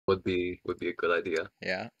would be a good idea.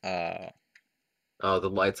 Yeah. Oh, the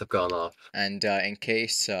lights have gone off. And in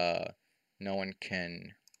case no one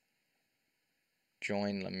can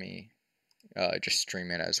join, let me just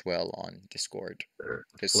stream it as well on Discord, They're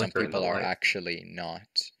because some flickering the people are light. actually not.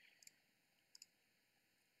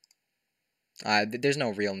 There's no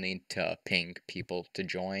real need to ping people to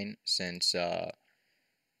join, since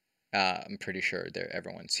I'm pretty sure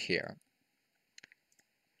everyone's here.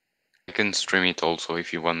 I can stream it also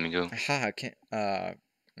if you want me to.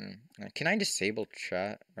 Can I disable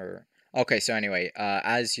chat or? Okay, so anyway,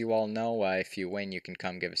 as you all know, if you win, you can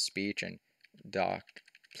come give a speech, and Doc,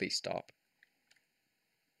 please stop.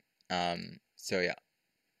 So yeah.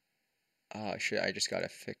 Shit, I just gotta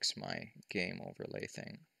fix my game overlay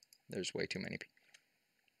thing. There's way too many people.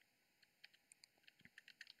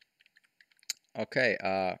 Okay,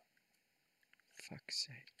 fuck's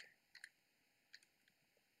sake.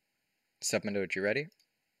 Submadoge, you ready?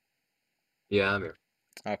 Yeah, I'm here.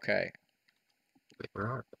 Okay. Wait, where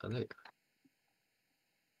are they?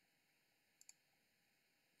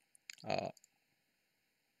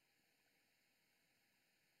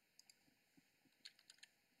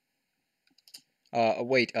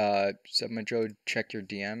 Wait, Submadoge, check your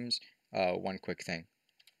DMs. One quick thing.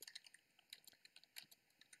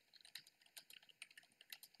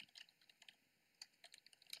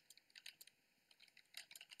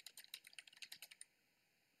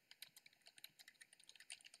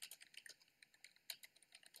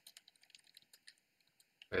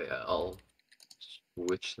 Wait, I'll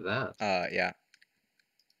switch that. Yeah.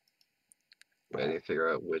 Wait, I need to figure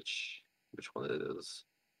out which one it is.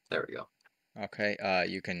 There we go. Okay,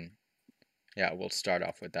 you can, yeah, we'll start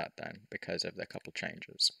off with that then, because of the couple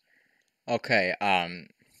changes. Okay,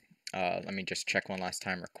 let me just check one last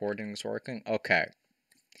time recording's working. Okay.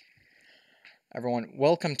 Everyone,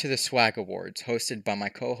 welcome to the Swag Awards, hosted by my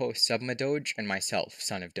co-host Submadoge and myself,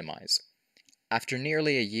 Son of Demise. After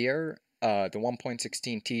nearly a year, the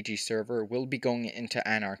 1.16 TG server will be going into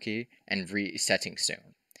anarchy and resetting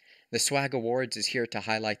soon. The Swag Awards is here to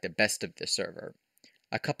highlight the best of the server.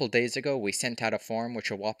 A couple days ago, we sent out a form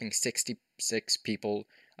which a whopping 66 people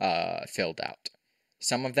filled out.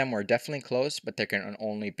 Some of them were definitely close, but there can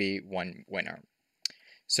only be one winner.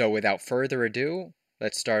 So without further ado,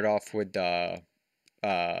 let's start off with our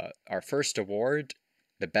first award,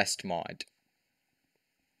 the best mod.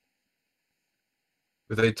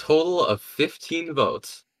 With a total of 15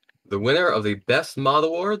 votes, the winner of the Best Mod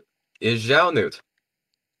Award is Zhao Newt.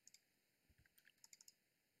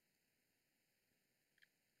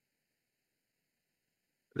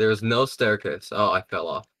 There's no staircase. Oh, I fell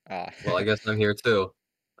off. Well, I guess I'm here too.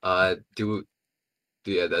 The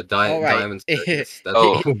diamond staircase.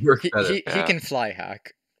 That would work better. He can fly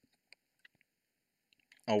hack.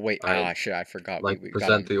 Oh wait, shit, I forgot. Like, we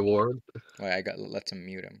present got the award. Wait, let's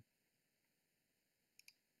unmute him.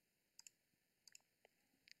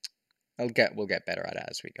 We'll get better at it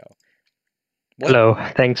as we go. What? Hello,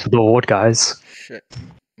 thanks for the award, guys. Shit,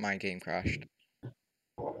 my game crashed.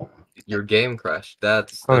 Your game crashed.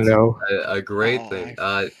 That's no. a great thing.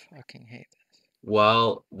 I fucking hate this.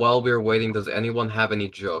 While we're waiting, does anyone have any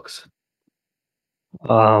jokes?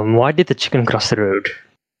 Why did the chicken cross the road?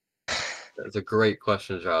 That's a great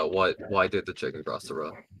question, Zhao. Why did the chicken cross the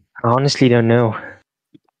road? I honestly don't know.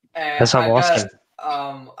 That's what I'm asking.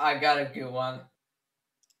 I got a good one.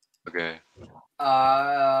 Okay.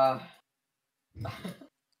 Why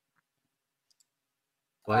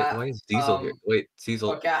is Diesel here? Wait,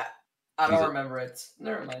 Diesel. Okay, I don't remember it.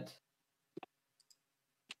 Never mind.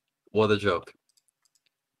 What a joke.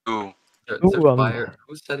 Ooh. Fire.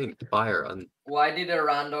 Who's setting fire on? Why did a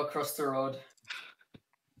rando cross the road?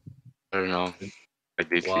 I don't know. I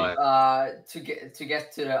did. Why? To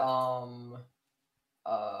get to the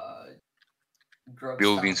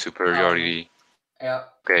building superiority. Yeah.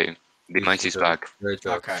 Okay, Demise is back. Great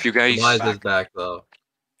joke. If you guys Demise is back though.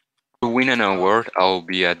 To win an award, I'll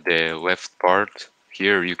be at the left part.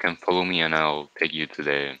 Here you can follow me and I'll take you to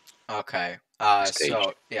the stage.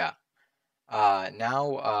 So yeah.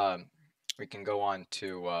 Now we can go on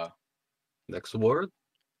to next award.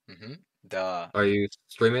 Are you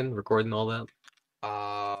streaming, recording all that?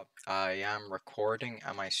 I am recording.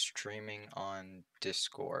 Am I streaming on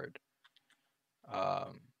Discord?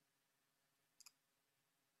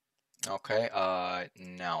 Okay.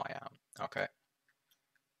 Now I am. Okay.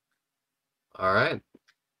 All right.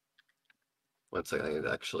 1 second. I need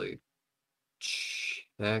to actually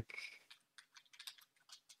check.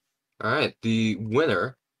 All right. The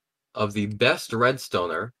winner of the best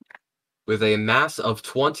Redstoner, with a mass of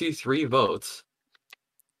 23 votes,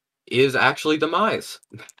 is actually Demise.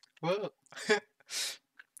 Whoa.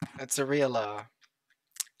 It's a real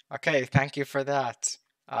Okay, thank you for that.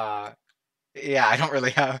 Yeah, I don't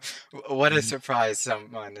really have what a surprise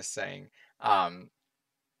someone is saying. I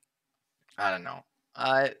don't know.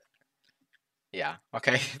 Yeah,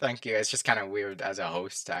 okay, thank you. It's just kind of weird as a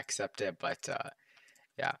host to accept it, but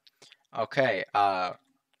yeah. Okay,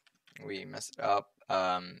 we messed up.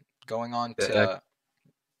 Going on to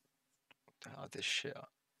oh, this shit.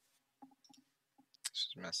 This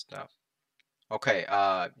is messed up. Okay,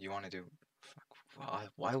 you want to do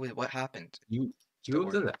why would what happened? You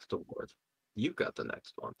have the next award. You got the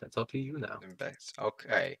next one. That's up to you now.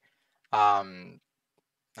 Okay.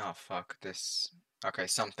 Oh fuck this. Okay,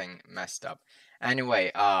 something messed up.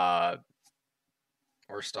 Anyway,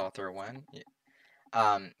 worst author when?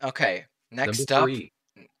 Okay. Next Number up, 3.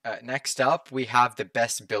 next up we have the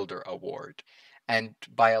best builder award. And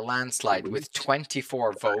by a landslide with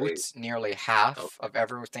 24 votes, nearly half of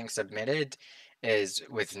everything submitted is,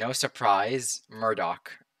 with no surprise,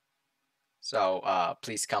 Murdoch. So,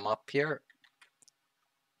 please come up here.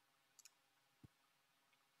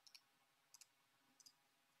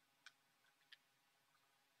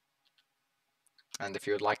 And if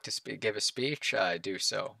you would like to give a speech, do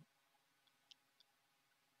so.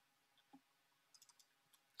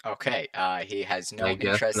 Okay, he has no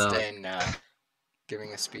interest in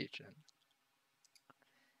giving a speech.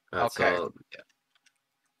 Okay.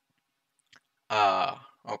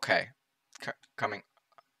 Okay. Coming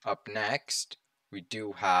up next, we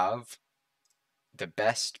do have the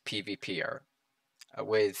best PvPer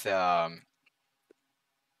with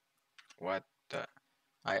what the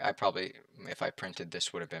I probably, if I printed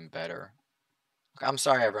this, would have been better. I'm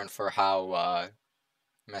sorry everyone for how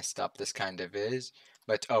messed up this kind of is,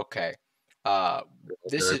 but okay.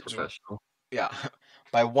 This Very is professional. Yeah,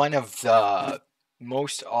 by one of the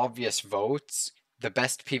most obvious votes, the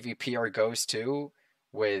best PvPer goes to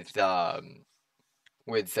with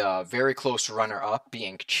very close runner-up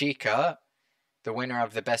being Chica. The winner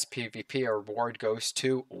of the best PvP award goes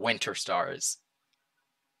to Winter Stars.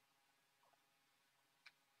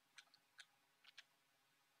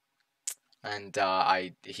 And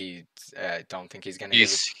he don't think he's gonna. He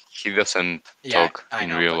doesn't talk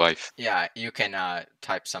in real life. Yeah, you can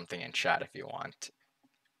type something in chat if you want.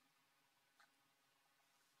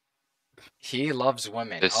 He loves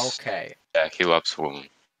women. Okay. Yeah, he loves women.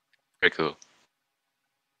 Very cool.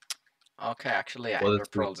 Okay, actually, Ender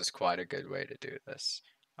Pearls is quite a good way to do this.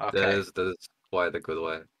 Okay. That is quite a good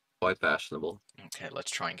way. Quite fashionable. Okay, let's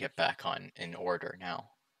try and get back in order now.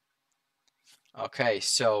 Okay,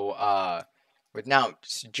 so with now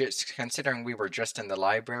just considering we were just in the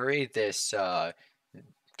library, this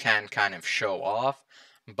can kind of show off,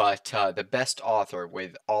 but the best author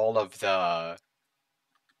with all of the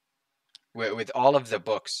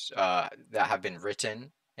books that have been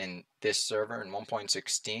written in this server in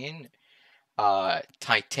 1.16,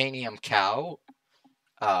 Titanium Cow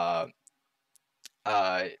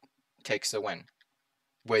takes the win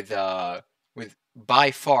with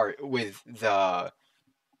by far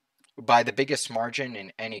by the biggest margin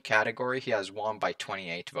in any category. He has won by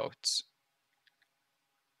 28 votes.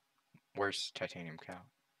 Where's Titanium Cow?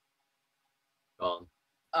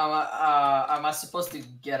 Am I supposed to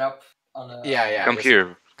get up on a? Yeah. Come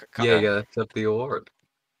here. Yeah, accept the award.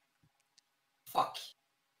 Fuck.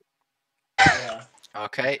 Yeah.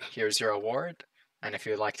 Okay, here's your award, and if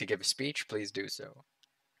you'd like to give a speech, please do so.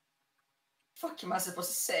 Fuck am I supposed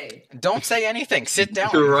to say? Don't say anything. Sit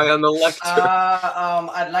down. You're right on the lecture.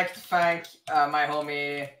 I'd like to thank my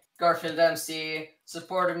homie Garfield MC,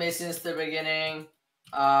 supported me since the beginning.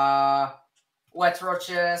 Wet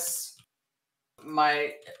Roaches,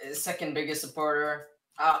 my second biggest supporter.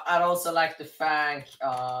 I'd also like to thank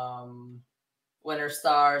Winter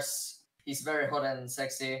Stars. He's very hot and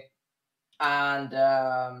sexy. And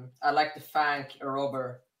I'd like to thank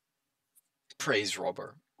Robert. Praise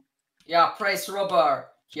Robert. Yeah, praise Robert.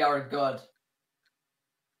 You are good.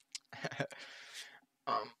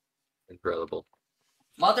 Incredible.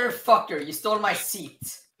 Motherfucker, you stole my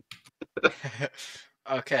seat.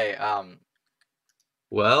 Okay,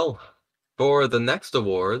 Well, for the next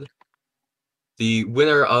award, the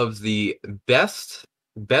winner of the best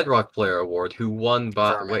Bedrock player award, who won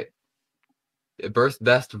by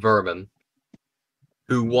best Vermin,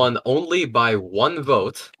 who won only by 1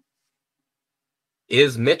 vote,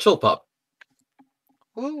 is Mitchell Pup.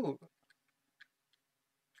 Woo.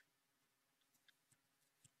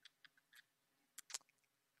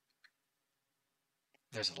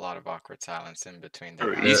 There's a lot of awkward silence in between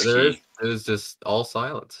there. There's just all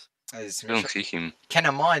silence. I don't see him. Can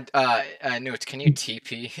Amon, Newt, can you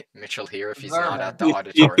TP Mitchell here if he's not Vermin. at the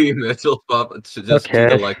auditorium? Mitchell pop to just to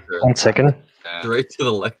Okay, the lecture. 1 second. Straight to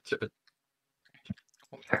the lecture.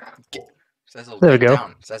 Cecil, There we get go.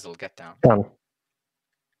 down. Cecil, get down. Done.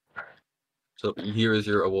 So here is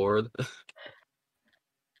your award.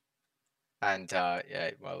 And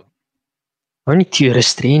yeah, well. Waar niet je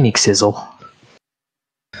restraining, Sizzle?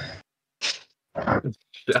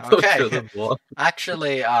 Shadow Okay. should have won.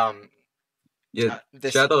 Actually, Yeah,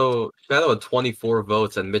 Shadow had 24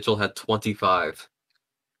 votes and Mitchell had 25.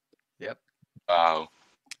 Yep. Wow.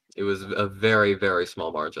 It was a very, very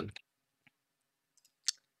small margin.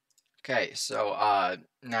 Okay, so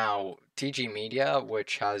now TG Media,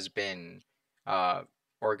 which has been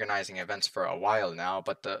organizing events for a while now,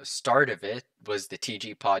 but the start of it was the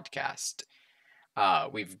TG podcast.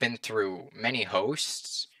 We've been through many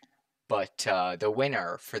hosts, but the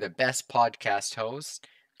winner for the best podcast host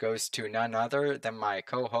goes to none other than my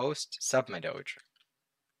co-host, Submadoge.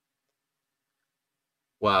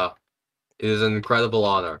 Wow. It is an incredible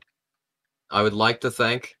honor. I would like to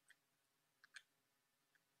thank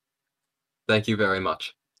you very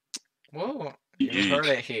much. Whoa, you heard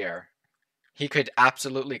it here. He could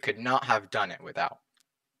not have done it without.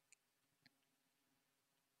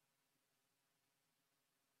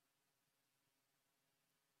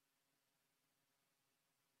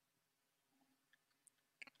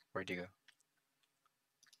 Where'd you go?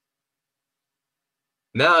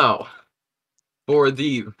 Now, for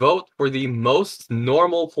the vote for the most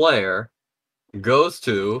normal player goes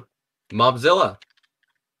to Mobzilla.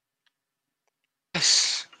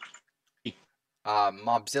 Yes.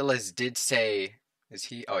 Mobzilla's did say, is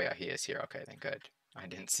he? Oh yeah, he is here. Okay, then good. I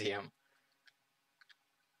didn't see him.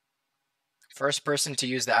 First person to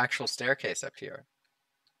use the actual staircase up here.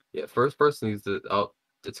 Yeah, first person used it. Oh,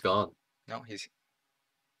 it's gone. No, he's...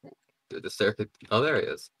 The staircase. Oh, there he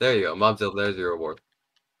is. There you go. Mobzilla, there's your award.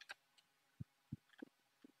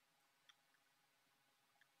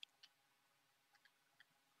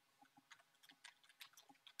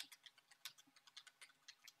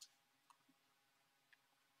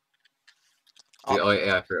 Oh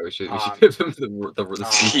yeah, I forgot. We should give him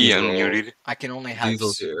the He unmuted. I can only have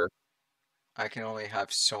Diesel's here. I can only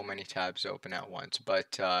have so many tabs open at once,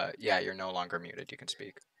 but yeah, you're no longer muted. You can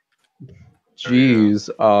speak. Jeez,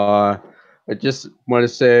 I just want to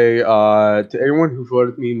say to everyone who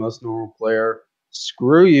voted me most normal player,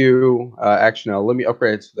 screw you. Actually, no, let me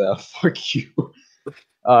upgrade it to that. Fuck you.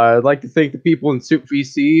 I'd like to thank the people in Soup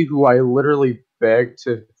VC who I literally begged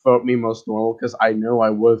to vote me most normal because I know I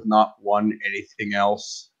would have not won anything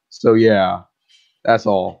else. So yeah, that's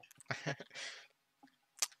all.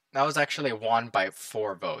 That was actually won by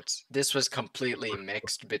 4 votes. This was completely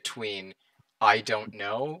mixed between I don't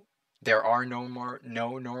know, there are no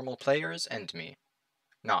normal players, and me.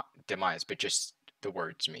 Not Demise, but just the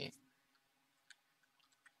words me.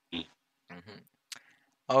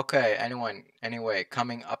 Okay, anyway,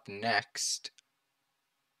 coming up next,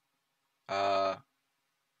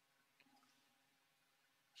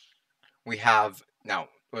 we have, now,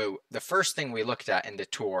 the first thing we looked at in the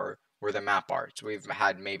tour were the map arts. We've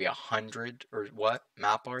had maybe 100 or what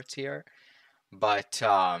map arts here, but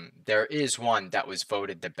there is one that was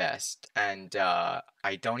voted the best, and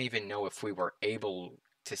I don't even know if we were able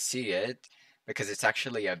to see it, because it's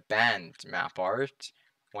actually a banned map art,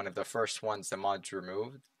 one of the first ones the mods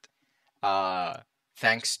removed,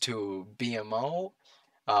 thanks to BMO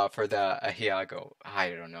for the Ahigo,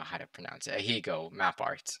 I don't know how to pronounce it, Ahigo map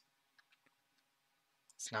art.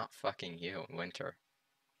 It's not fucking you, Winter.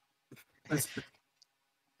 Is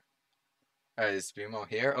BMO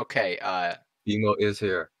here? Okay, BMO is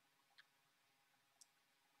here.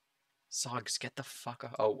 Sogs, get the fuck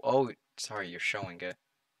up. Oh, sorry, you're showing it.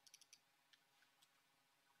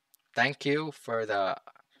 Thank you for the...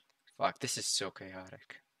 Fuck, this is so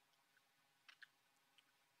chaotic.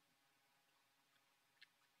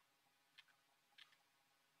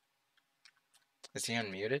 Is he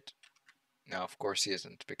unmuted? No, of course he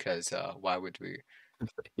isn't, because why would we...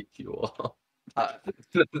 Thank you all.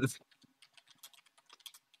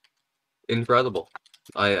 Incredible.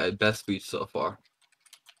 Best speech so far.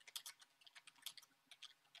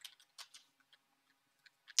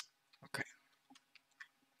 Okay.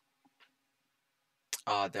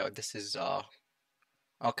 This is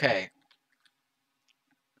okay.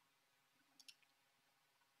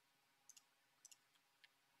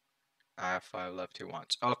 I have 5 left who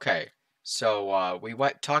wants. Okay. So we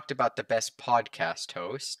talked about the best podcast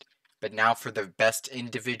host, but now for the best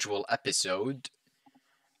individual episode.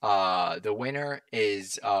 The winner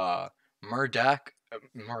is Murdoch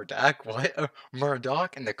Murdoch? What?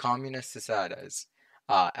 Murdoch and the Communist Societies.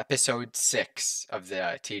 Episode 6 of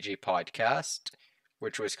the TG podcast,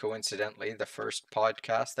 which was coincidentally the first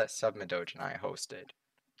podcast that Submadoge and I hosted.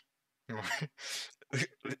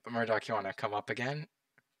 Murdoch, you want to come up again?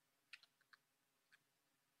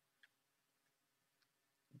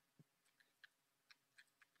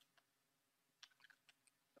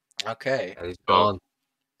 Okay. And he's gone.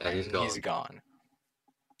 And he's gone. He's gone.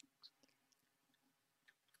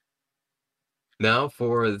 Now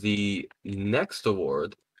for the next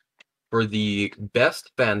award for the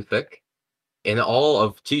best fanfic in all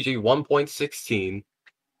of TG 1.16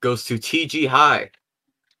 goes to TG High.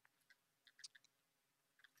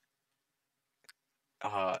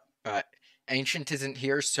 Ancient isn't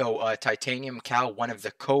here, so Titanium Cow, one of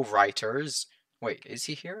the co-writers. Wait, is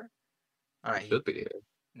he here? He should be here.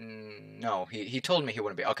 No, he told me he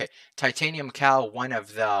wouldn't be. Okay, Titanium Cow, one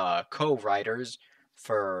of the co-writers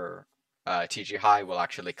for TG High, will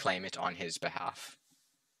actually claim it on his behalf.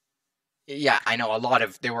 Yeah, I know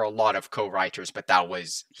there were a lot of co-writers, but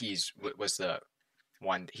he's the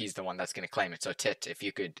one that's going to claim it. So Tit, if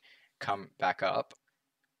you could come back up.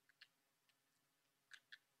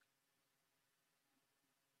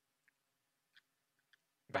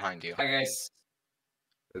 Behind you. Hi guys.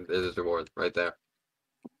 There's his reward right there.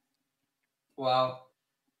 Wow.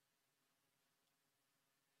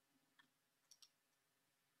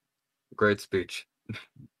 Great speech.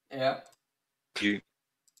 Yeah.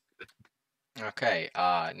 Okay,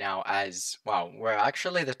 now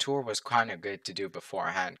actually the tour was kind of good to do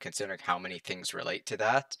beforehand, considering how many things relate to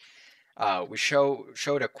that. We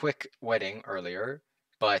showed a quick wedding earlier,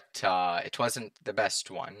 but it wasn't the best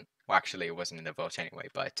one. Well, actually, it wasn't in the vote anyway,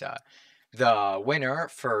 but the winner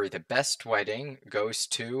for the best wedding goes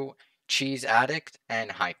to Cheese Addict and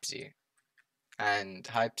Hypesy. And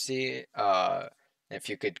Hypesy, if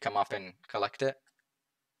you could come up and collect it.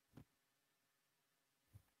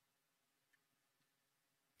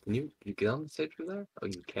 Can you get on the stage from there? Oh,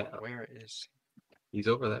 you can. Where is... He's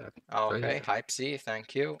over there. Okay, right Hypesy,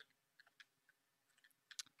 thank you.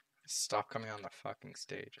 Stop coming on the fucking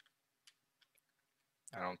stage.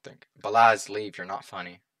 I don't think. Balaz, leave, you're not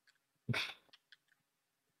funny.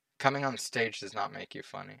 Coming on stage does not make you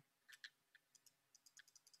funny.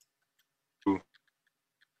 Ooh.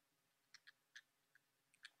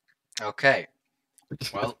 Okay.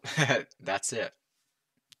 Well, that's it.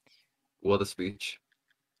 What a speech.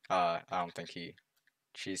 I don't think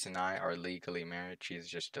Cheese and I are legally married. She's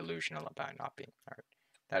just delusional about not being married.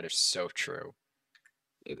 That is so true.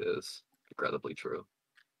 It is incredibly true.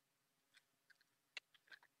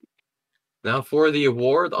 Now for the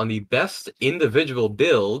award on the best individual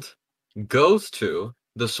build goes to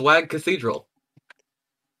the Swag Cathedral.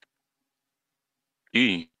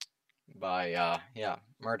 By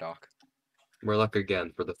Murdoch. Murdoch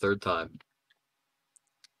again for the third time.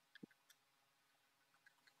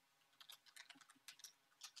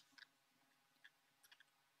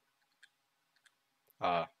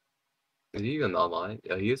 Is he even online?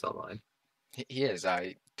 Yeah, he is online. He is.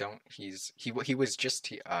 He was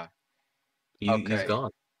just okay. He's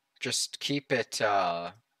gone. Just keep it.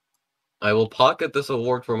 I will pocket this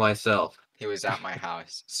award for myself. He was at my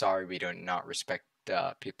house. Sorry, we do not respect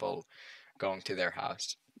people going to their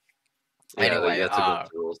house. Yeah, anyway,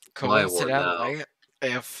 coincidentally,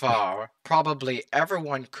 if probably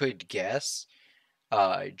everyone could guess,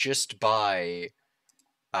 just by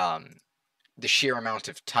the sheer amount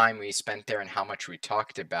of time we spent there and how much we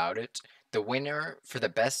talked about it, the winner for the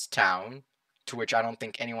best town, to which I don't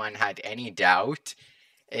think anyone had any doubt,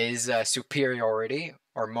 is Superiority,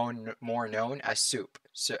 or more known as Soup,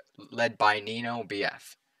 led by Nino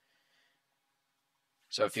BF.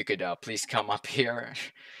 So if you could please come up here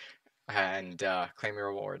and claim your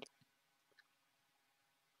award.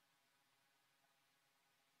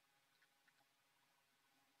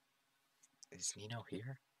 Is Nino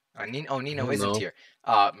here? Nino isn't here.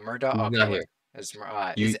 Murdoch. He's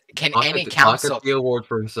not here. Can any council the award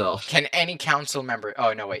for himself? Can any council member?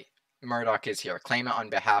 Oh no, wait. Murdoch is here. Claim it on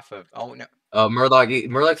behalf of. Oh no.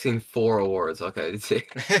 Murdoch's seen 4 awards. Okay,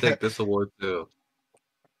 take this award too.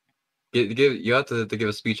 You have to give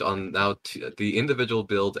a speech on now the individual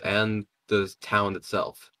build and the town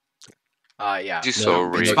itself. Yeah. It's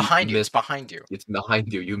behind you. It's behind you. It's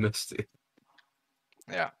behind you. You missed it.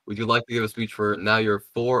 Yeah. Would you like to give a speech for now your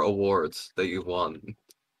 4 awards that you won?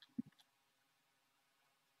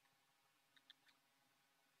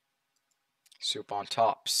 Soup on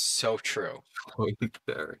top. So true.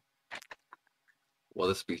 There. What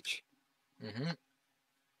a speech. Mm-hmm.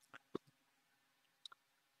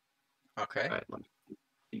 Okay. All right,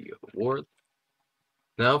 the award.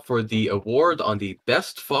 Now for the award on the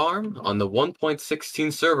best farm on the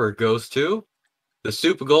 1.16 server goes to the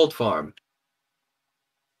Soup Gold Farm.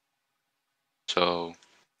 So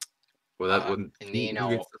Well, that wouldn't.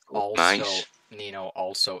 Nino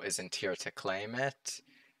also isn't here to claim it.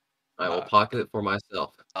 I will pocket it for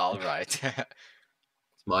myself. All right.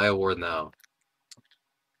 It's my award now.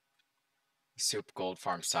 Soup Gold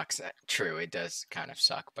Farm sucks. True, it does kind of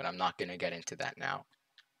suck, but I'm not gonna get into that now.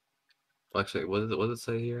 Actually, what does it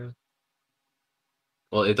say here?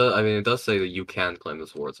 Well, it does. I mean, it does say that you can claim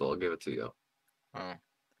this award, so I'll give it to you. Oh,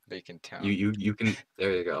 Bacon Town. You can.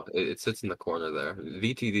 There you go. It sits in the corner there.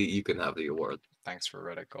 VTD, you can have the award. Thanks for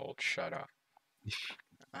Reddit Gold. Shut up.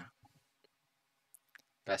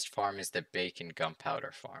 Best farm is the Bacon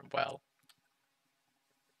Gunpowder Farm. Well,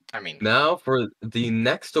 I mean. Now for the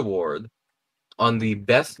next award on the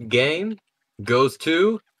best game goes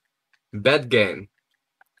to Bed Game.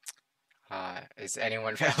 Is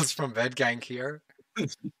anyone else from Bed Gang here? I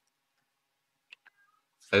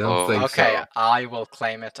don't think so. Okay, I will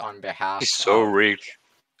claim it on behalf. It's so rigged.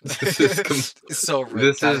 This is so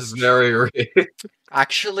rigged. This is very rigged.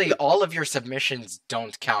 Actually, all of your submissions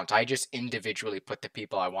don't count. I just individually put the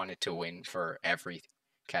people I wanted to win for every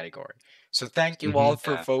category. So thank you all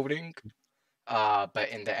for voting. But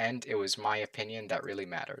in the end, it was my opinion that really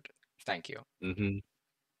mattered. Thank you.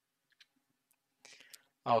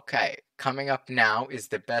 Okay, coming up now is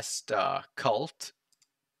the best cult,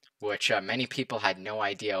 which many people had no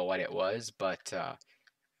idea what it was, but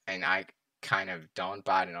and I kind of don't,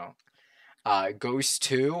 but I don't know. Goes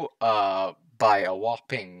to by a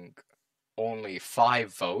whopping only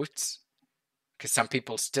 5 votes, because some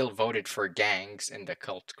people still voted for gangs in the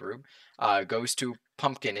cult group. Goes to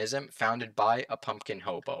Pumpkinism, founded by a pumpkin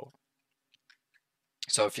hobo.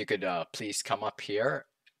 So if you could please come up here.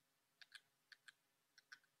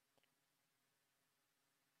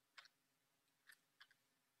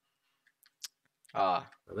 Are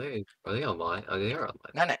they online? Oh, they are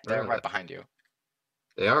online. No, they're right behind you.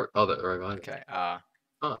 They are. Oh, they're right behind. Okay.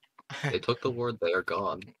 Huh. They took the word. They are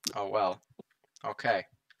gone. Oh well. Okay.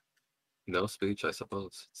 No speech, I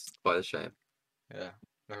suppose. It's quite a shame. Yeah.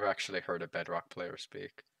 Never actually heard a Bedrock player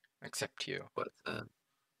speak, except you. What's that?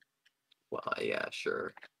 Well, yeah,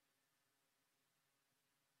 sure.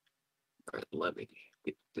 All right, let me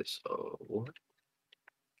get this award.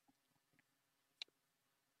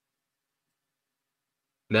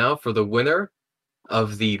 Now for the winner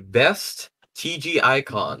of the best TG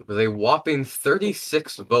icon with a whopping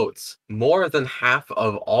 36 votes, more than half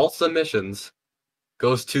of all submissions,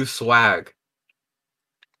 goes to Swag.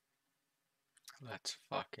 Let's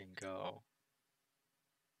fucking go.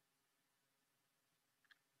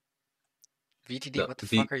 VTD, No, what the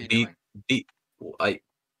fuck are you doing? I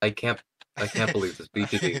can't believe this.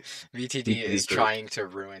 VTD. VTD is trying to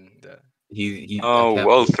ruin the. Oh,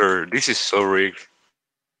 Walter, this is so rigged.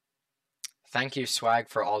 Thank you, Swag,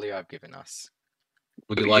 for all you have given us.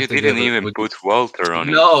 Would you like didn't even put Walter on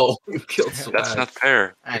it. No, you killed Swag. That's not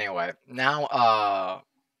fair. Anyway, now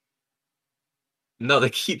No, they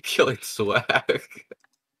keep killing Swag.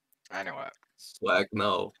 Anyway. Swag,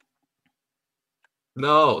 no.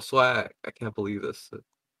 No, Swag. I can't believe this.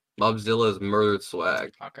 Mobzilla has murdered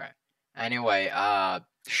Swag. Okay. Anyway,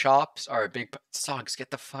 shops are a big... Sogs,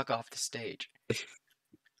 get the fuck off the stage.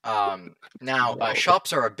 Now,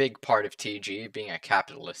 shops are a big part of TG, being a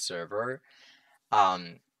capitalist server.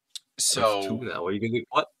 So... There's 2 now. What are you gonna do?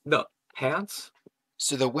 What? No. Pants?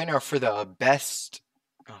 So the winner for the best...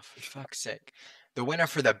 Oh, for fuck's sake. The winner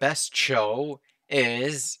for the best show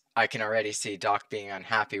is... I can already see Doc being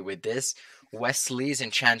unhappy with this. Wesley's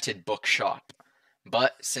Enchanted Bookshop.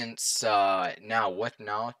 But since now what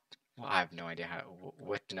not? Well, I have no idea how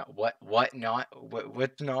what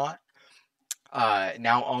not.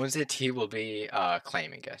 Now owns it. He will be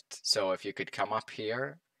claiming it. So if you could come up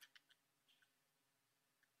here.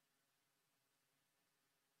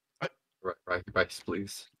 Rice,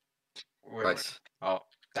 please. Rice. Oh,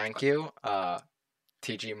 thank you.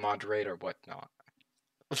 TG moderator, whatnot.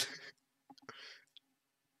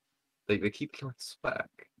 They keep killing Swag.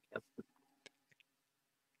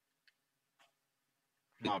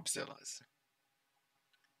 Mobzillas.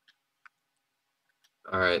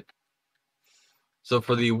 Alright. So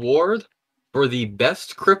for the award for the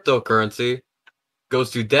best cryptocurrency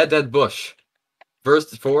goes to Dead Bush.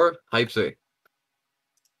 First for Hypesy.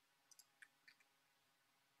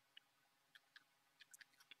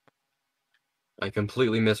 I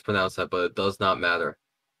completely mispronounced that, but it does not matter.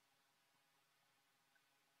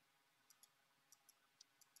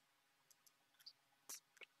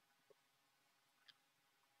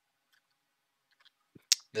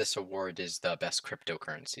 This award is the best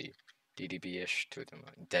cryptocurrency. DDB-ish to the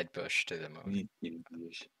moon. Dead bush to the moon.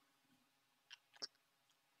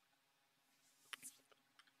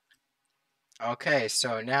 Okay,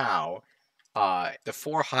 so now, the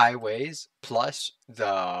 4 highways plus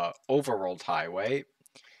the overworld highway.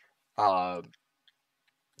 Now,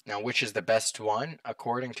 which is the best one?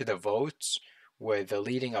 According to the votes, with a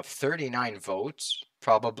leading of 39 votes,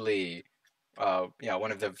 probably,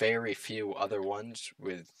 one of the very few other ones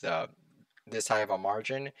with this high of a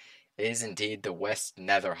margin is indeed the West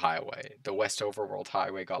Nether Highway. The West Overworld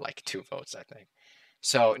Highway got like 2 votes, I think.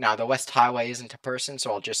 So now the West Highway isn't a person,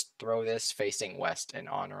 so I'll just throw this facing west in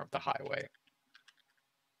honor of the highway.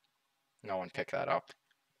 No one pick that up.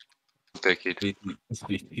 Take it.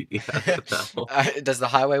 Does the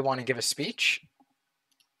highway want to give a speech?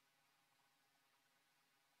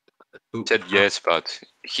 Said yes, but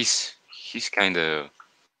he's kind of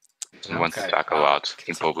doesn't want to talk a lot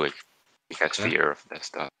in public. He has fear of that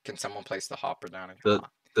stuff. Can someone place the hopper down?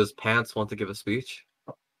 Does Pants want to give a speech?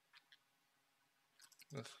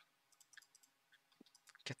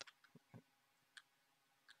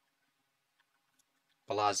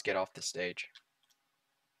 Balaz, get off the stage.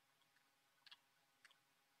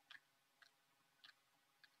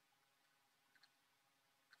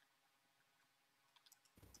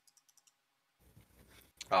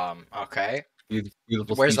 Okay.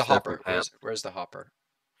 Beautiful Where's the speech there hopper? from Pants. Where's the hopper?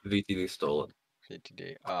 VTD stole it.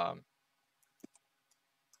 VTD.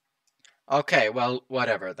 Okay, well,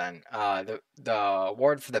 whatever then. The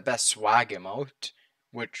award for the best swag emote,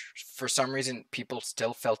 which for some reason people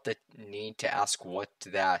still felt the need to ask what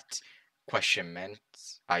that question meant.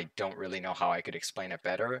 I don't really know how I could explain it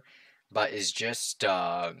better, but is just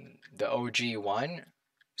the OG one,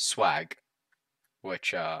 swag,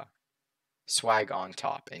 which swag on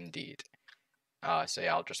top indeed. So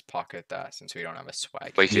yeah, I'll just pocket that since we don't have a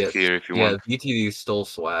swag. Place it here if you want. Yeah, VTD stole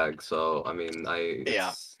swag, so I mean,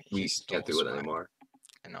 we can't do it swag. anymore.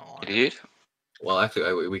 No. It did? Well,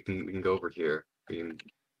 actually, we can go over here.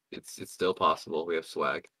 It's still possible. We have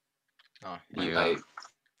swag. Oh, yeah.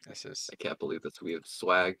 I can't believe this. We have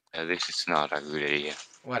swag. Yeah, this is not a good idea.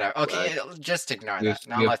 Whatever. Okay, just ignore that.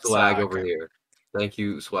 Now we have let's swag over here. Thank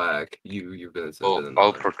you, swag. You've been.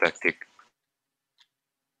 I'll protect it.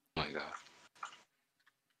 Oh my god.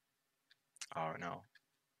 Oh no.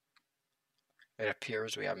 It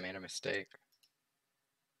appears we have made a mistake.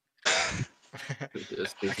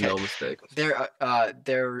 There's no mistake.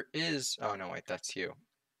 There is. Oh no, wait, that's you.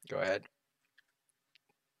 Go ahead.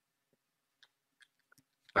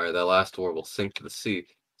 All right, that last award will sink to the sea.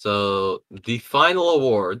 So the final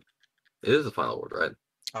award, it is the final award, right?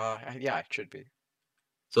 Yeah, it should be.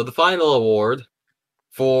 So the final award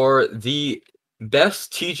for the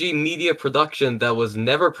best TG media production that was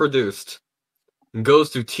never produced goes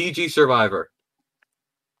to TG Survivor.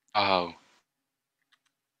 Oh.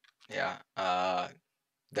 Yeah.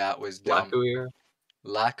 That was dumb. Laku here.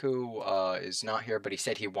 Laku is not here, but he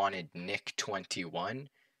said he wanted Nick21,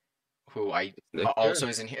 who also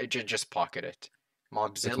isn't here. Just pocket it.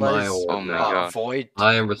 Mobzilla's. Oh my god. Void.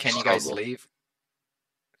 I am Can you guys leave?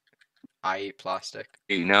 I eat plastic.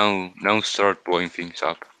 Hey, now start blowing things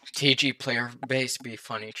up. TG player base be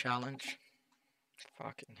funny challenge.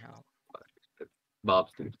 Fucking hell.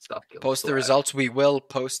 Bob's dude, stop killing. Post the results. We will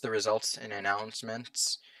post the results in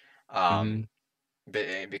announcements.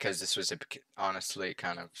 Because this was honestly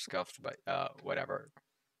kind of scuffed, but whatever.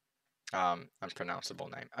 Unpronounceable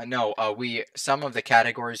name. No, some of the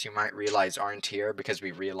categories you might realize aren't here because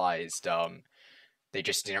we realized they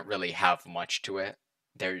just didn't really have much to it.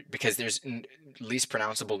 Because there's least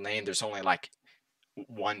pronounceable name. There's only like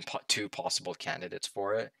 2 possible candidates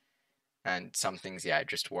for it, and some things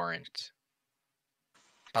just weren't.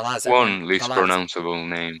 Balaz, one least pronounceable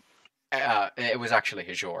name. It was actually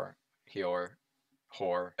Hijor.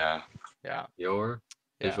 Hor. Yeah. Yeah.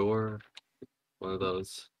 Hijor. One of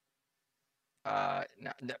those. No,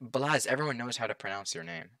 Balaz, everyone knows how to pronounce your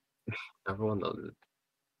name. Everyone knows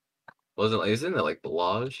it. Isn't it like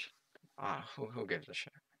Balaj? Who gives a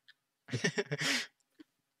shit?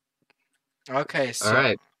 Okay, so.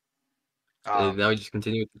 Alright. Now we just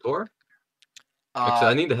continue with the tour? Actually,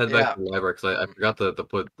 I need to head back to the library because I forgot to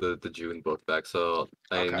put the June book back. So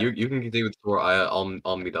you can continue with the tour.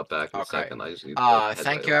 I'll meet up back in a second. I just need to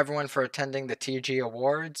thank you everyone for attending the TG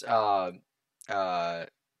Awards.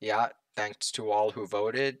 Yeah, thanks to all who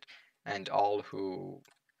voted and all who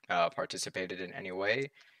participated in any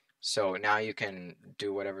way. So now you can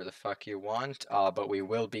do whatever the fuck you want. But we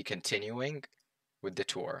will be continuing with the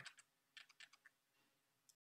tour.